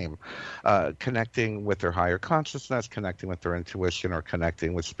time connecting with their higher consciousness, connecting with their intuition, or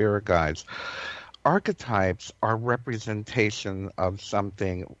connecting with spirit guides. Archetypes are representation of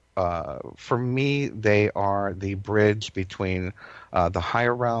something. For me, they are the bridge between the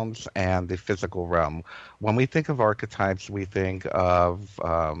higher realms and the physical realm. When we think of archetypes, we think of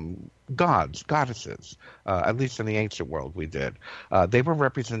gods, goddesses. At least in the ancient world, we did. They were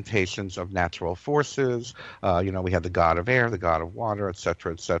representations of natural forces. We had the god of air, the god of water, et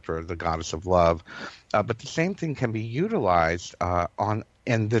cetera, the goddess of love. But the same thing can be utilized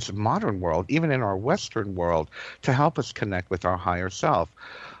in this modern world, even in our Western world, to help us connect with our higher self.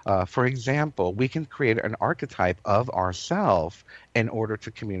 For example, we can create an archetype of ourself in order to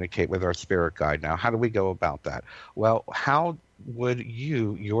communicate with our spirit guide. Now, how do we go about that? Well, how would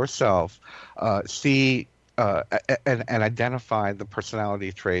you yourself see and identify the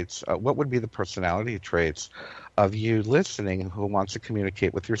personality traits? What would be the personality traits of you listening who wants to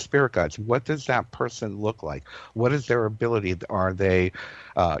communicate with your spirit guides? What does that person look like? What is their ability? Are they,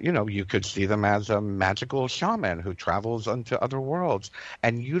 you could see them as a magical shaman who travels into other worlds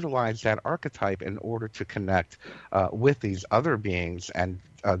and utilize that archetype in order to connect with these other beings and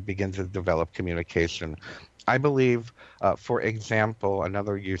begin to develop communication. I believe, for example,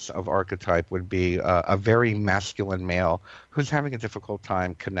 another use of archetype would be a very masculine male who's having a difficult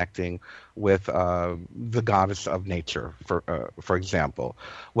time connecting with the goddess of nature, for example.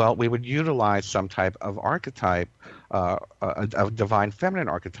 Well, we would utilize some type of archetype, a divine feminine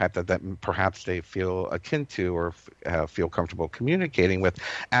archetype that perhaps they feel akin to or feel comfortable communicating with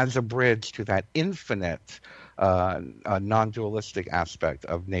as a bridge to that infinite, non-dualistic aspect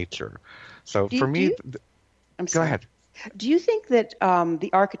of nature. So for me... Go ahead. Do you think that the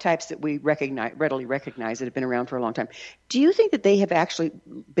archetypes that we readily recognize that have been around for a long time, do you think that they have actually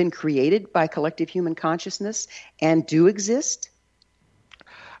been created by collective human consciousness and do exist?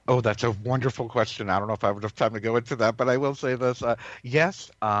 Oh, that's a wonderful question. I don't know if I have enough time to go into that, but I will say this. Yes,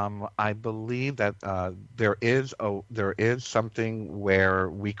 I believe that there is something where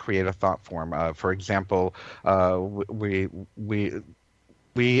we create a thought form. For example, we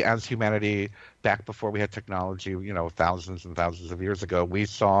as humanity, back before we had technology, thousands and thousands of years ago, we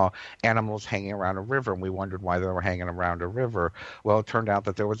saw animals hanging around a river, and we wondered why they were hanging around a river. Well, it turned out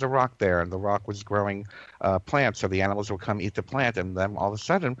that there was a rock there, and the rock was growing plants, so the animals would come eat the plant, and then all of a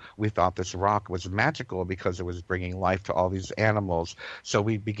sudden, we thought this rock was magical because it was bringing life to all these animals. So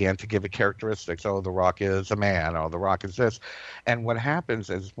we began to give it characteristics. Oh, the rock is a man. Oh, the rock is this. And what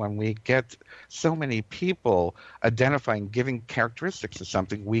happens is when we get so many people identifying, giving characteristics to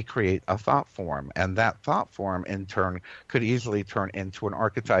something, we create a thought form. And that thought form, in turn, could easily turn into an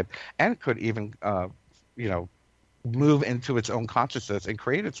archetype and could even, move into its own consciousness and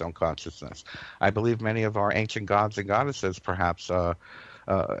create its own consciousness. I believe many of our ancient gods and goddesses perhaps were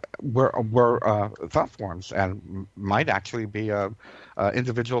thought forms and might actually be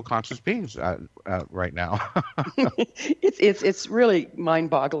individual conscious beings right now. It's really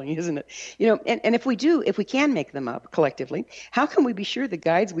mind-boggling, isn't it? And if we can make them up collectively, how can we be sure the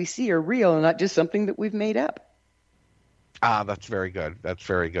guides we see are real and not just something that we've made up? That's very good. That's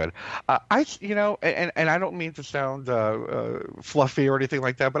very good. And I don't mean to sound fluffy or anything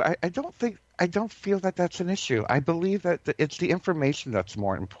like that, but I don't feel that that's an issue. I believe that it's the information that's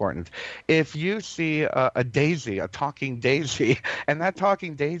more important. If you see a daisy, a talking daisy, and that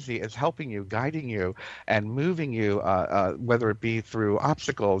talking daisy is helping you, guiding you, and moving you, whether it be through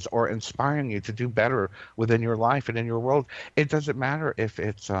obstacles or inspiring you to do better within your life and in your world, it doesn't matter if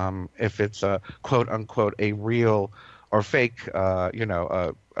it's quote unquote a real or fake,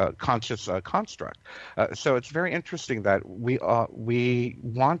 conscious construct. So it's very interesting that we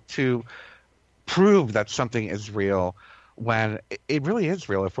want to prove that something is real when it really is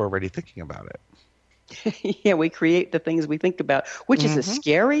real if we're already thinking about it. Yeah, we create the things we think about, which is a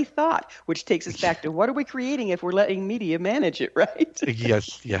scary thought, which takes us back to what are we creating if we're letting media manage it, right?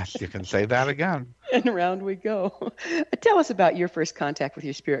 Yes, you can say that again. And around we go. Tell us about your first contact with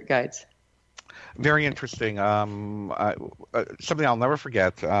your spirit guides. Very interesting. Something I'll never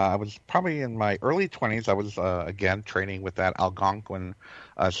forget. I was probably in my early 20s. I was, again, training with that Algonquin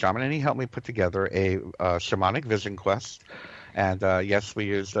shaman, and he helped me put together a shamanic vision quest. And yes, we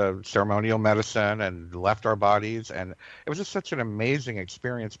used ceremonial medicine and left our bodies, and it was just such an amazing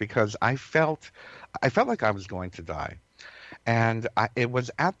experience because I felt like I was going to die. And it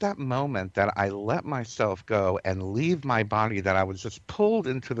was at that moment that I let myself go and leave my body, that I was just pulled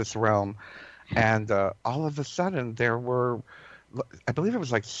into this realm. And all of a sudden, there were, I believe it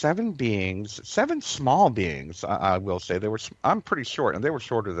was like 7 small beings, I will say. I'm pretty short, and they were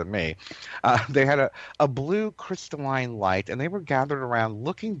shorter than me. They had a blue crystalline light, and they were gathered around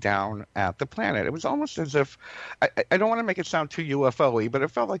looking down at the planet. It was almost as if, I don't want to make it sound too UFO-y, but it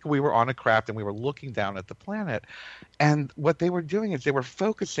felt like we were on a craft and we were looking down at the planet. And what they were doing is they were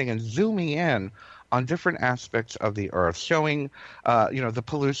focusing and zooming in on different aspects of the earth, showing, the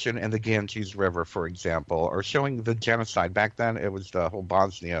pollution in the Ganges River, for example, or showing the genocide. Back then, it was the whole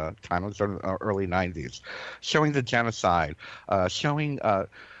Bosnia time. It was in the early 90s. Showing the genocide, showing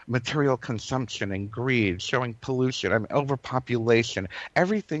material consumption and greed, showing pollution, overpopulation,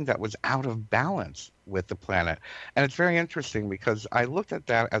 everything that was out of balance with the planet. And it's very interesting because I looked at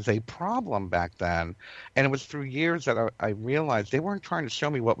that as a problem back then, and it was through years that I realized they weren't trying to show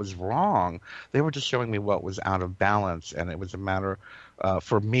me what was wrong. They were just showing me what was out of balance, and it was a matter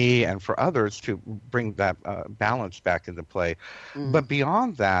for me and for others to bring that balance back into play. But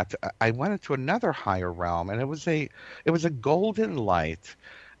beyond that, I went into another higher realm, and it was a golden light.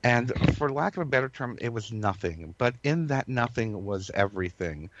 And for lack of a better term, it was nothing. But in that nothing was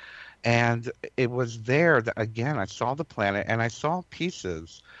everything. And it was there that, again, I saw the planet, and I saw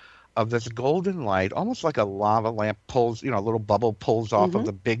pieces of this golden light, almost like a lava lamp pulls, a little bubble pulls off of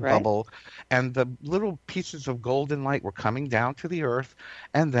the big bubble. And the little pieces of golden light were coming down to the earth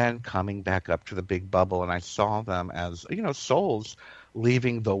and then coming back up to the big bubble. And I saw them as, souls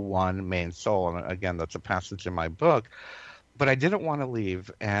leaving the one main soul. And again, that's a passage in my book. But I didn't want to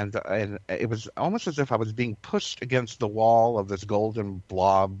leave, and it was almost as if I was being pushed against the wall of this golden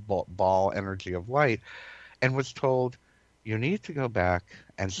ball energy of light, and was told, "You need to go back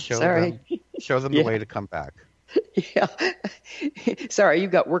and show them the way to come back." Yeah. Sorry, you've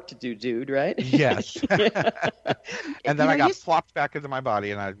got work to do, dude, right? Yes. And then I got plopped back into my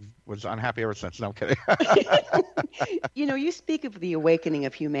body, and I was unhappy ever since. No, I'm kidding. You speak of the awakening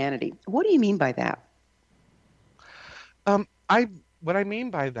of humanity. What do you mean by that? What I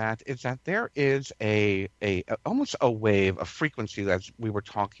mean by that is that there is almost a wave, a frequency that we were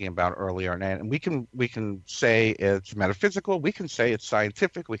talking about earlier, and we can say it's metaphysical, we can say it's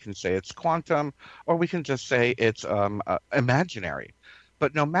scientific, we can say it's quantum, or we can just say it's imaginary.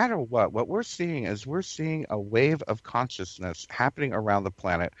 But no matter what we're seeing is a wave of consciousness happening around the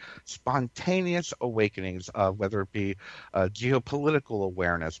planet, spontaneous awakenings of whether it be geopolitical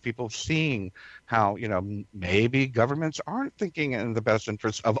awareness, people seeing how, maybe governments aren't thinking in the best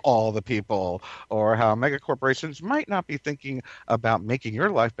interest of all the people, or how mega corporations might not be thinking about making your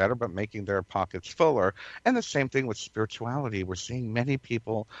life better, but making their pockets fuller. And the same thing with spirituality. We're seeing many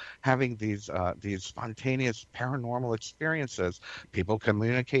people having these spontaneous paranormal experiences, people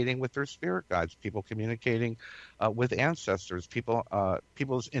communicating with their spirit guides, people communicating with ancestors,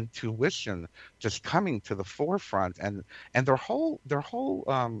 people's intuition just coming to the forefront, and their whole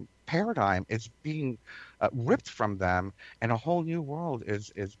paradigm is being ripped from them, and a whole new world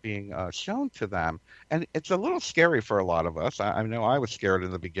is being shown to them. And it's a little scary for a lot of us. I know I was scared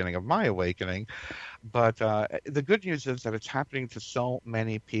in the beginning of my awakening, but the good news is that it's happening to so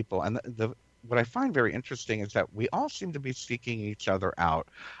many people. And what I find very interesting is that we all seem to be seeking each other out.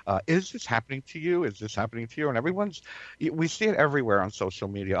 Is this happening to you? Is this happening to you? And we see it everywhere on social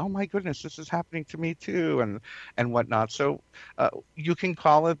media. Oh my goodness, this is happening to me too, and whatnot. So you can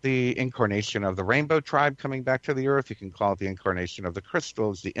call it the incarnation of the rainbow tribe coming back to the earth. You can call it the incarnation of the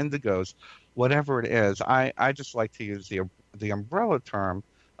crystals, the indigos, whatever it is. I just like to use the umbrella term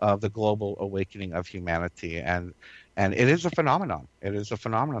of the global awakening of humanity. And it is a phenomenon. It is a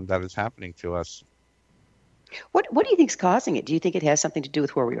phenomenon that is happening to us. What do you think is causing it? Do you think it has something to do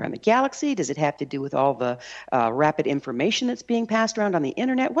with where we are in the galaxy? Does it have to do with all the rapid information that's being passed around on the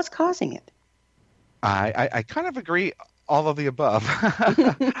internet? What's causing it? I kind of agree. All of the above.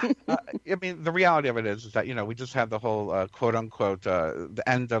 I mean, the reality of it is that, we just had the whole quote unquote the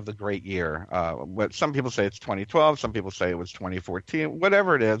end of the great year. What some people say it's 2012, some people say it was 2014.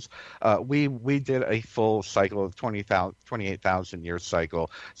 Whatever it is, we did a full cycle of 28,000 year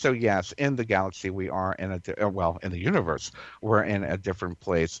cycle. So yes, in the galaxy we are in the universe we're in a different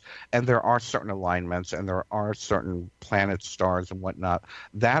place, and there are certain alignments, and there are certain planets, stars, and whatnot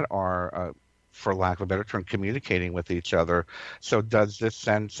that are for lack of a better term, communicating with each other. So does this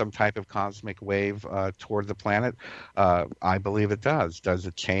send some type of cosmic wave toward the planet? I believe it does. Does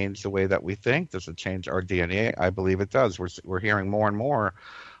it change the way that we think? Does it change our DNA? I believe it does. We're hearing more and more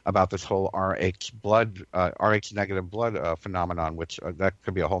about this whole Rh negative blood phenomenon, which that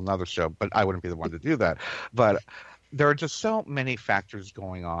could be a whole nother show, but I wouldn't be the one to do that. But there are just so many factors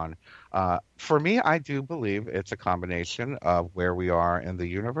going on. For me, I do believe it's a combination of where we are in the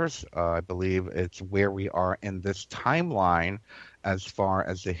universe. I believe it's where we are in this timeline as far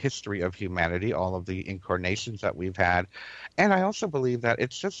as the history of humanity, all of the incarnations that we've had. And I also believe that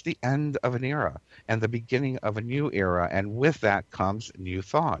it's just the end of an era and the beginning of a new era. And with that comes new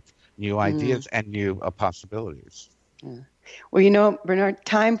thought, new ideas, and new possibilities. Well, Bernard,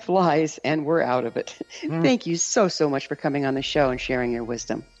 time flies and we're out of it. Thank you so much for coming on the show and sharing your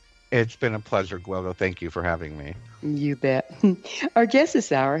wisdom. It's been a pleasure, Gwilda. Thank you for having me. You bet. Our guest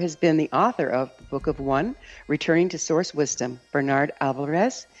this hour has been the author of the Book of One, Returning to Source Wisdom, Bernard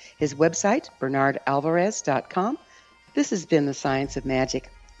Alvarez. His website, bernardalvarez.com. This has been The Science of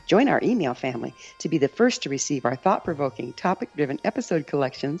Magic. Join our email family to be the first to receive our thought-provoking, topic-driven episode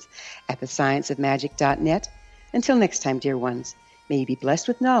collections at thescienceofmagic.net. Until next time, dear ones, may you be blessed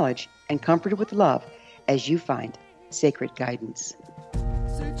with knowledge and comforted with love as you find sacred guidance.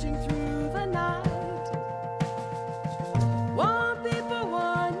 Searching through